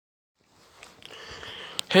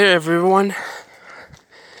Hey everyone,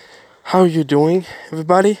 how are you doing,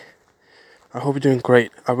 everybody? I hope you're doing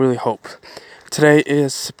great. I really hope. Today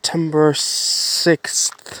is September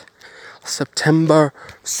 6th. September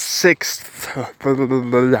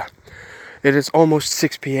 6th. It is almost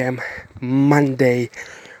 6 p.m. Monday.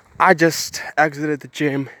 I just exited the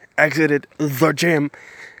gym, and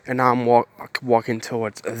now I'm walking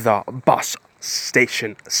towards the bus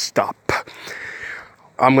station stop.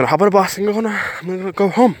 I'm gonna hop on a bus and I'm gonna go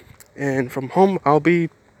home. And from home, I'll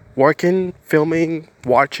be working, filming,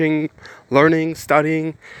 watching, learning,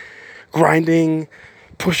 studying, grinding,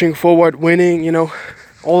 pushing forward, winning,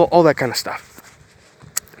 all that kind of stuff.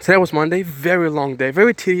 Today was Monday, very long day,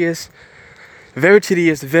 very tedious,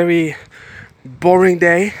 very boring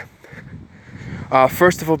day.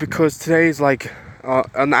 First of all, because today is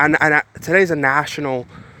today's a national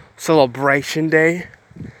celebration day.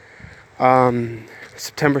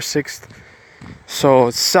 September 6th. So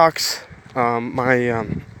it sucks. My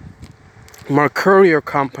courier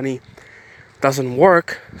company doesn't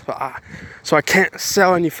work, so I can't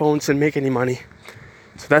sell any phones and make any money.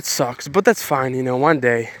 So that sucks, but that's fine. One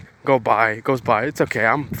day goes by. It's okay.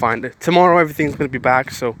 I'm fine. Tomorrow everything's gonna be back,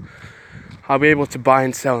 so I'll be able to buy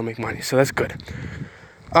and sell and make money. So that's good.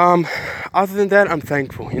 Other than that, I'm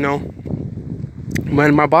thankful.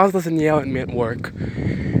 When my boss doesn't yell at me at work,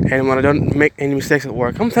 and when I don't make any mistakes at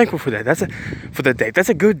work, I'm thankful for that. For the day. That's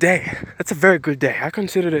a good day. That's a very good day. I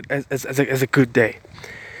consider it as a good day.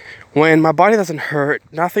 When my body doesn't hurt,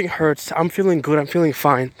 nothing hurts. I'm feeling good. I'm feeling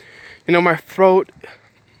fine. My throat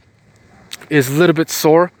is a little bit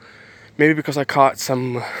sore, maybe because I caught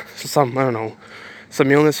some I don't know,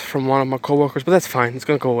 some illness from one of my coworkers. But that's fine. It's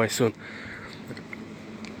gonna go away soon.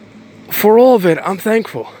 For all of it, I'm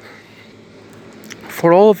thankful.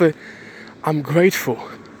 For all of it, I'm grateful.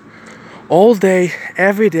 All day,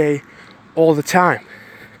 every day, all the time.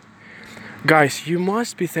 Guys, you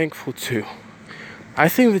must be thankful too. I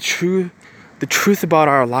think the truth about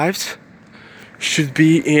our lives should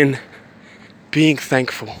be in being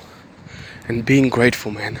thankful and being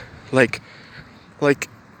grateful, man. Like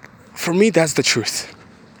for me, that's the truth.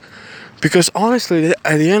 Because honestly,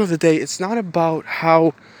 at the end of the day, it's not about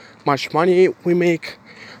how much money we make,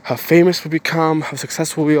 how famous we become, how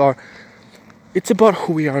successful we are. It's about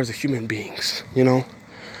who we are as human beings,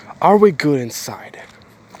 Are we good inside?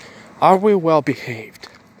 Are we well behaved?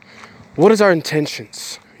 What is our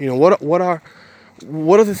intentions? What are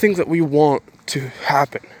the things that we want to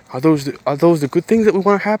happen? Are those the good things that we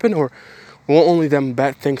want to happen, or we want only them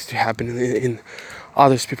bad things to happen in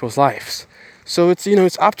other people's lives? So it's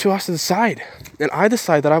up to us to decide. And I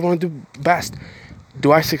decide that I want to do best.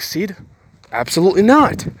 Do I succeed? Absolutely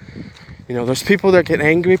not. There's people that get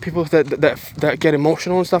angry, people that get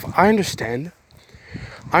emotional and stuff. I understand.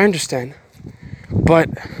 But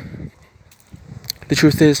the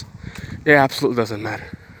truth is, it absolutely doesn't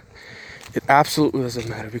matter. It absolutely doesn't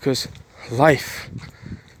matter, because life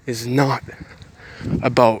is not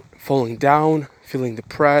about falling down, feeling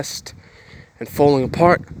depressed, and falling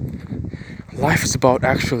apart. Life is about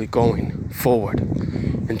actually going forward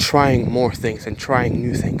and trying more things and trying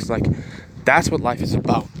new things. That's what life is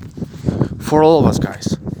about. For all of us,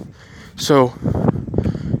 guys. So,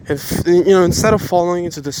 instead of falling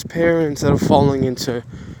into despair, instead of falling into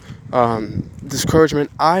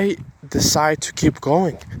discouragement, I decide to keep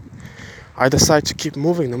going. I decide to keep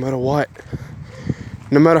moving no matter what.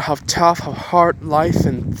 No matter how tough, how hard life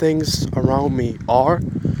and things around me are,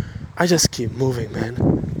 I just keep moving, man.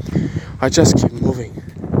 I just keep moving.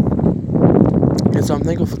 And so I'm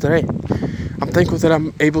thankful for today. I'm thankful that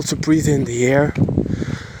I'm able to breathe in the air,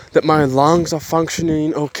 that my lungs are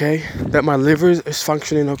functioning okay, that my liver is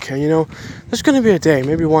functioning okay. There's going to be a day,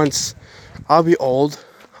 maybe once I'll be old.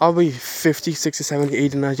 I'll be 50, 60, 70,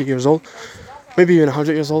 80, 90 years old. Maybe even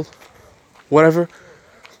 100 years old. Whatever.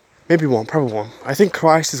 Maybe one, probably one. I think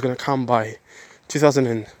Christ is going to come by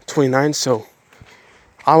 2029, so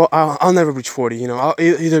I'll never reach 40, I'll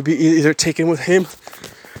either be taken with him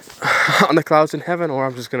on the clouds in heaven, or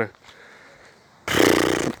I'm just going to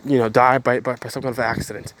die by some kind of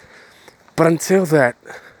accident. But until that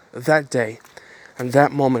day and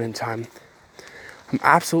that moment in time, I'm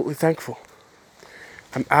absolutely thankful.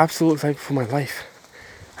 I'm absolutely thankful for my life.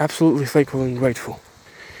 Absolutely thankful and grateful.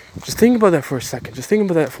 Just think about that for a second. Just think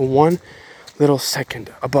about that for one little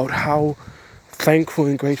second, about how thankful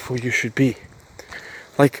and grateful you should be.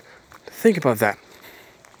 Think about that.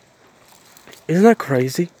 Isn't that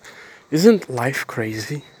crazy? Isn't life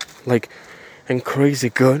crazy? And crazy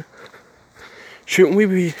good? Shouldn't we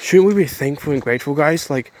be thankful and grateful, guys?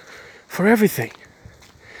 For everything.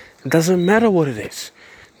 It doesn't matter what it is.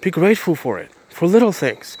 Be grateful for it. for little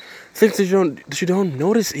things. Things that you don't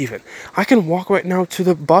notice even. I can walk right now to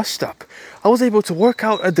the bus stop. I was able to work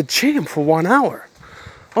out at the gym for 1 hour.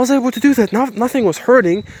 I was able to do that. Nothing was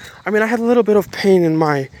hurting. I mean, I had a little bit of pain in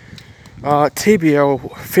my tibia or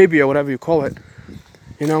fibia, whatever you call it,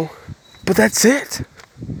 you know. But that's it.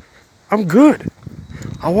 I'm good.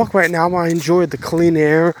 I walk right now. I enjoy the clean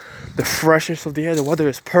air, the freshness of the air. The weather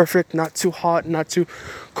is perfect. Not too hot, not too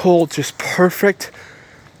cold. Just perfect.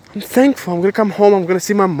 I'm thankful. I'm going to come home. I'm going to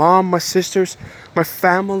see my mom, my sisters, my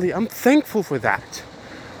family. I'm thankful for that.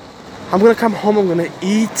 I'm going to come home. I'm going to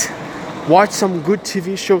eat, watch some good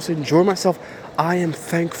TV shows, enjoy myself. I am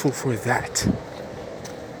thankful for that.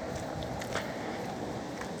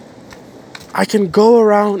 I can go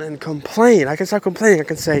around and complain. I can start complaining. I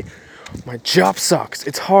can say, my job sucks.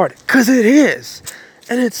 It's hard. Because it is.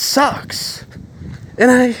 And it sucks.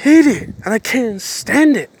 And I hate it. And I can't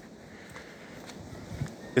stand it.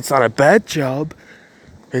 It's not a bad job.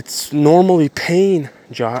 It's normally paying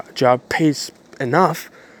job pays enough.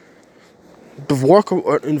 The work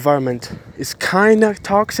environment is kind of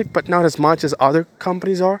toxic, but not as much as other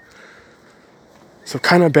companies are. So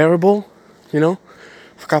kind of bearable, for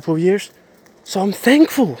a couple of years. So I'm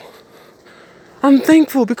thankful. I'm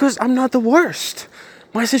thankful because I'm not the worst.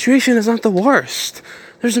 My situation is not the worst.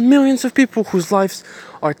 There's millions of people whose lives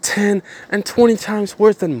are 10 and 20 times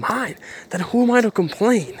worse than mine. Then who am I to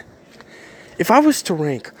complain? If I was to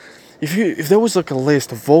rank, if there was like a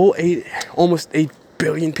list of all almost 8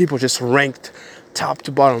 billion people just ranked top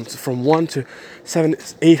to bottom from 1 to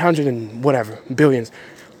 800 and whatever billions,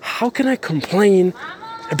 how can I complain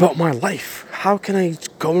about my life? How can I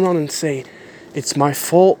go on and say it's my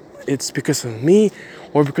fault, it's because of me,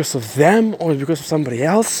 or because of them, or because of somebody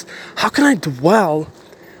else? How can I dwell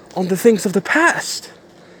on the things of the past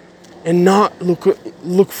and not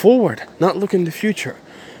look forward, not look in the future,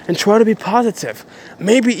 and try to be positive,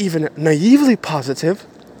 maybe even naively positive?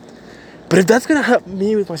 But if that's gonna help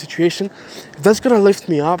me with my situation, if that's gonna lift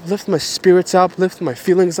me up, lift my spirits up, lift my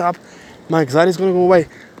feelings up, my anxiety is gonna go away,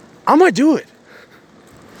 I might do it.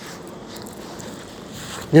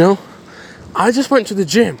 I just went to the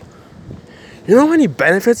gym. You know how many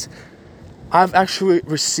benefits I've actually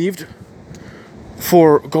received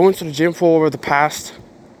for going to the gym for over the past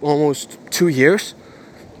almost 2 years?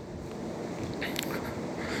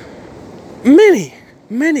 Many,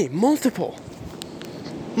 multiple.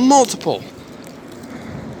 I'm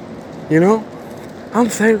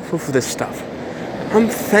thankful for this stuff. I'm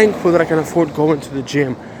thankful that I can afford going to the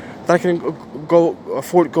gym, that I can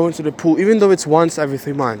afford going to the pool, even though it's once every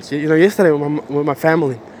 3 months. Yesterday with my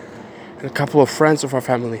family and a couple of friends of our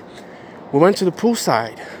family, we went to the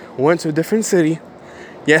poolside. We went to a different city.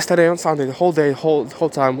 Yesterday on Sunday, the whole day, the whole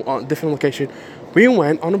time on a different location. We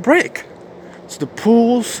went on a break to the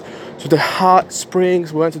pools, to the hot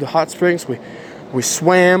springs. We went to the hot springs. We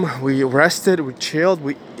swam. We rested. We chilled.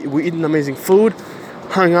 We eaten amazing food,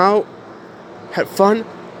 hung out, had fun.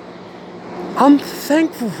 I'm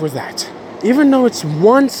thankful for that. Even though it's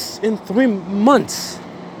once in 3 months,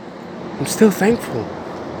 I'm still thankful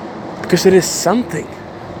because it is something.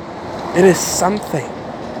 It is something.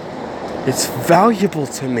 It's valuable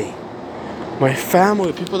to me. My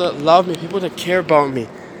family, people that love me, people that care about me,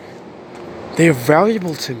 they are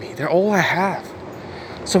valuable to me. They're all I have.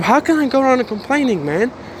 So how can I go around and complaining,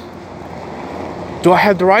 man? Do I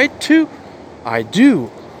have the right to? I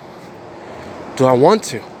do. Do I want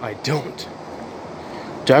to? I don't.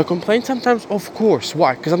 Do I complain sometimes? Of course.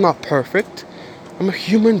 Why? Because I'm not perfect. I'm a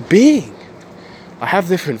human being. I have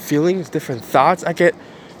different feelings, different thoughts. I get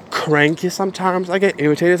cranky sometimes. I get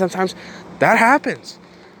irritated sometimes. That happens.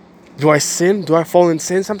 Do I sin? Do I fall in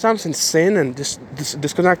sin sometimes and sin and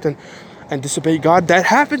disconnect and disobey God? That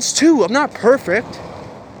happens too. I'm not perfect.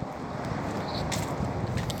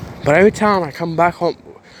 But every time I come back home,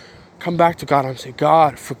 come back to God, I'm saying,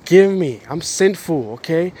 God, forgive me. I'm sinful,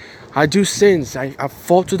 okay? I do sins. I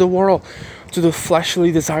fall to the world, to the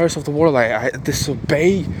fleshly desires of the world. I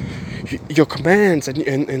disobey your commands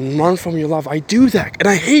and run from your love. I do that. And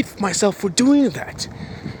I hate myself for doing that.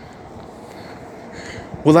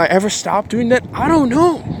 Will I ever stop doing that? I don't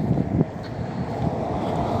know.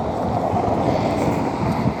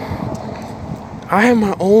 I have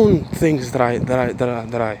my own things that I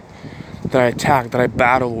attack, that I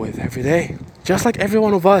battle with every day, just like every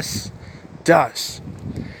one of us does.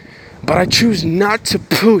 But I choose not to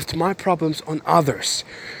put my problems on others.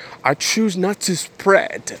 I choose not to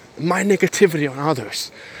spread my negativity on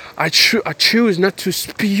others. I choose not to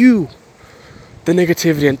spew the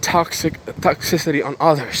negativity and toxicity on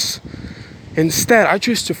others. Instead, I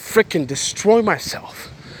choose to freaking destroy myself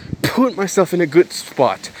put myself in a good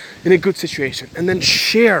spot, in a good situation, and then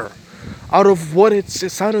share out of what it's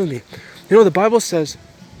inside of me. You know, the Bible says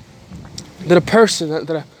that a person,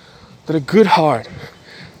 that a good heart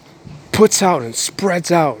puts out and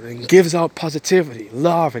spreads out and gives out positivity,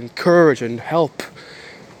 love and courage and help.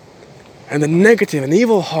 And the negative and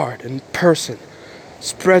evil heart and person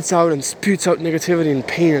spreads out and spewts out negativity and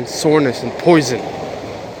pain and soreness and poison.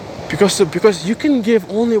 Because you can give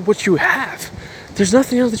only what you have. There's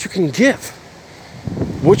nothing else that you can give.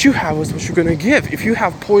 What you have is what you're gonna give. If you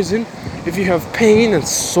have poison, if you have pain and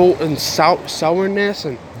sourness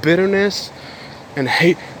and bitterness and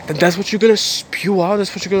hate, then that's what you're gonna spew out.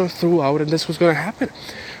 That's what you're gonna throw out, and that's what's gonna happen.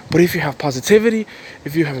 But if you have positivity,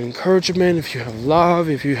 if you have encouragement, if you have love,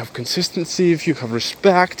 if you have consistency, if you have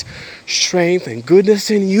respect, strength, and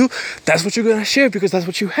goodness in you, that's what you're gonna share, because that's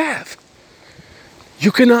what you have.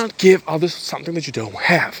 You cannot give others something that you don't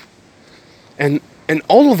have. And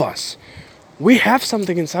all of us, we have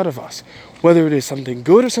something inside of us, whether it is something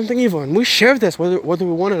good or something evil, and we share this whether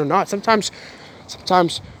we want it or not. Sometimes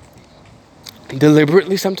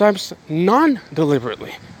deliberately, sometimes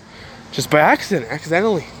non-deliberately, just by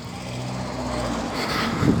accidentally.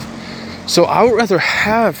 So I would rather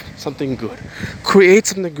have something good, create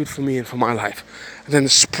something good for me and for my life, and then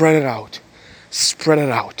spread it out,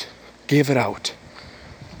 give it out,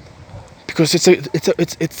 because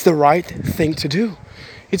it's the right thing to do.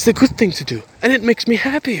 It's the good thing to do, and it makes me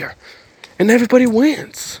happier, and everybody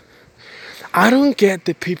wins. I don't get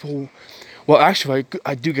the people. Well, actually,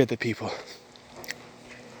 I do get the people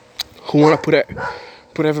who want to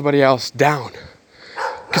put everybody else down,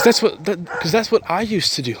 because that's what I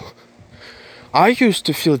used to do. I used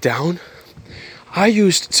to feel down. I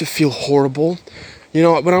used to feel horrible. You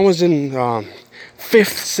know, when I was in 5th,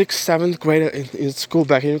 6th, 7th grade in school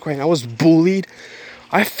back in Ukraine, I was bullied.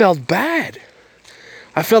 I felt bad.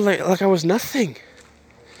 I felt like I was nothing.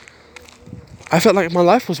 I felt like my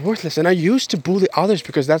life was worthless, and I used to bully others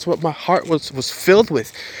because that's what my heart was filled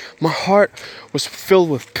with. My heart was filled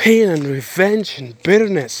with pain and revenge and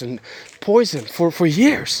bitterness and poison for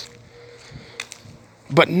years.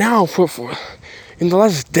 But now, for in the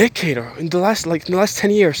last decade or in the last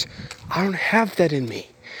 10 years, I don't have that in me.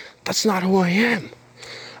 That's not who I am.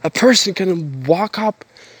 A person can walk up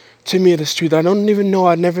to me in the street that I don't even know,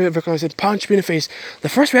 I'd never recognize it, punch me in the face. The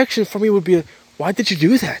first reaction for me would be, why did you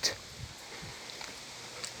do that?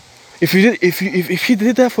 If he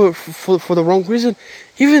did that for the wrong reason,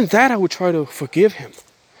 even that I would try to forgive him.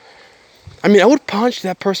 I mean, I would punch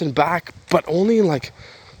that person back, but only in like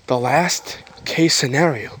the last case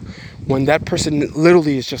scenario, when that person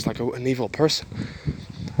literally is just like an evil person.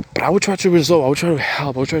 But I would try to resolve, I would try to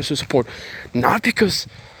help, I would try to support, not because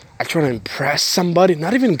I try to impress somebody,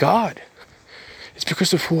 not even God. It's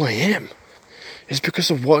because of who I am. It's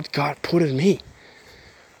because of what God put in me.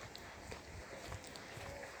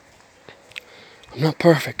 I'm not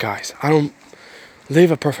perfect, guys. I don't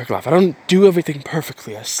live a perfect life. I don't do everything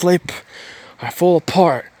perfectly. I slip, I fall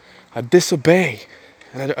apart, I disobey,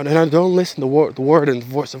 and I don't listen to the word and the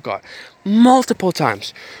voice of God multiple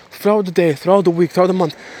times throughout the day, throughout the week, throughout the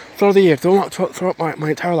month, throughout the year, throughout my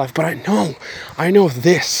entire life. But I know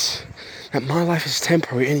this, that my life is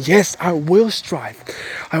temporary, and yes, I will strive.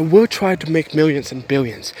 I will try to make millions and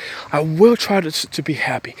billions. I will try to be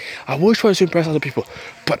happy. I will try to impress other people,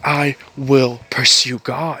 but I will pursue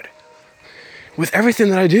God with everything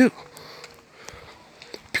that I do,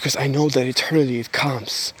 because I know that eternity, it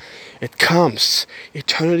comes.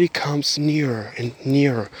 Eternity comes nearer and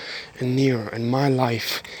nearer and nearer, and my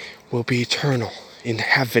life will be eternal in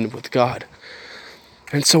heaven with God.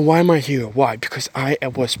 And so why am I here? Why? Because I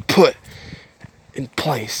was put in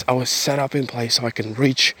place. I was set up in place so I can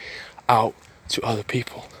reach out to other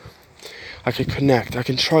people. I can connect. I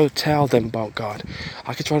can try to tell them about God.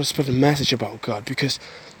 I can try to spread a message about God, because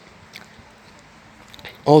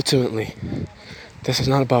ultimately, this is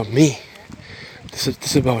not about me. This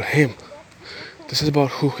is about Him. This is about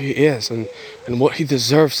who He is and what He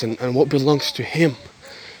deserves and what belongs to Him.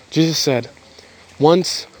 Jesus said,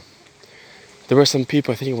 once there were some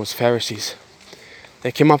people, I think it was Pharisees,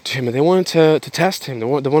 they came up to Him and they wanted to test Him. They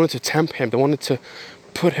wanted to tempt Him. They wanted to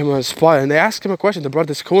put Him on a spot. And they asked Him a question. They brought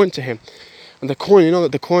this coin to Him. And the coin, you know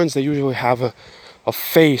that the coins, they usually have a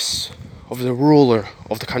face of the ruler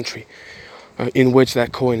of the country, in which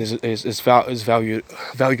that coin is valued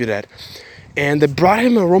at. And they brought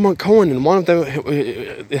Him a Roman coin, and one of them,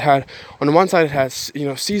 it had, on the one side it has,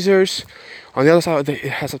 Caesar's, on the other side it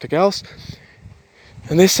has something else.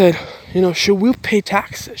 And they said, should we pay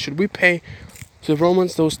taxes? Should we pay to the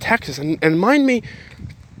Romans those taxes? And mind me,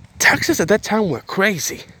 taxes at that time were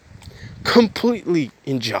crazy. completely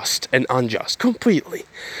unjust and unjust. Completely.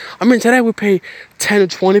 I mean, today we pay 10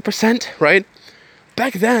 to 20%, right?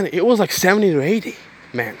 Back then, it was like 70 to 80,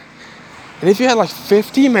 man. And if you had like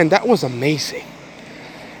 50, man, that was amazing.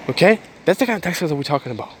 Okay? That's the kind of taxes that we're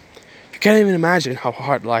talking about. You can't even imagine how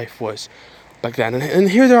hard life was back then. And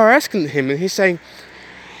here they are asking him, and he's saying,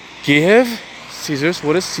 give Caesar's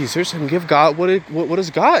what is Caesar's, and give God what is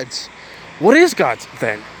God's. What is God's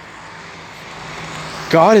then?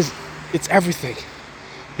 God is, it's everything.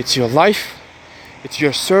 It's your life, it's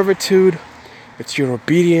your servitude, it's your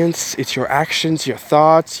obedience, it's your actions, your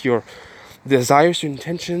thoughts, your desires, your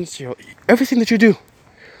intentions, everything that you do.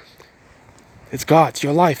 It's God's,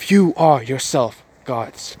 your life. You are yourself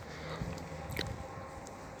God's.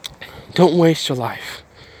 Don't waste your life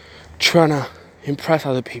trying to impress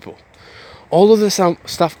other people. All of this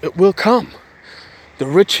stuff, it will come. The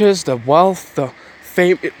riches, the wealth, the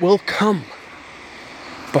fame, it will come.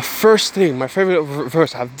 But first thing, my favorite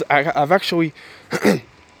verse, I've actually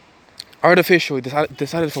artificially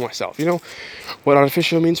decided for myself. You know what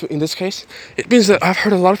artificial means in this case? It means that I've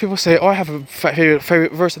heard a lot of people say, oh, I have a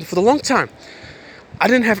favorite verse. And for the long time, I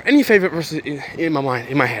didn't have any favorite verses in my mind,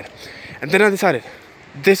 in my head. And then I decided,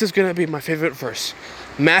 this is going to be my favorite verse.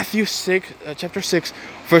 Matthew 6, chapter 6,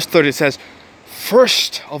 verse 30 says,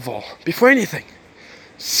 first of all, before anything,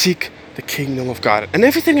 seek the kingdom of God, and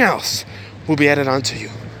everything else will be added onto you.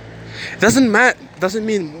 It doesn't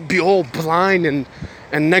mean be all blind and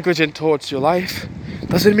negligent towards your life.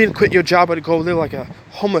 Doesn't mean quit your job and go live like a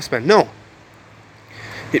homeless man. No.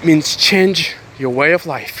 It means change your way of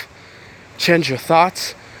life. Change your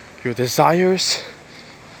thoughts, your desires.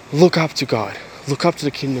 Look up to God. Look up to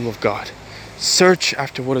the kingdom of God. Search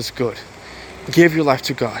after what is good. Give your life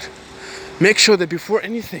to God. Make sure that before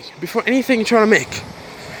anything you're trying to make,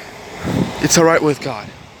 it's all right with God.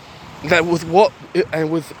 That with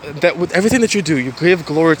everything that you do, you give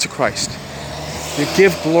glory to Christ. You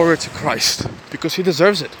give glory to Christ because He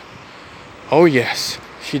deserves it. Oh yes,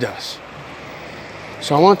 He does.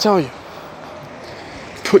 So I want to tell you,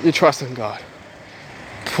 put your trust in God.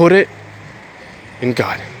 Put it in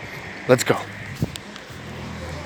God. Let's go.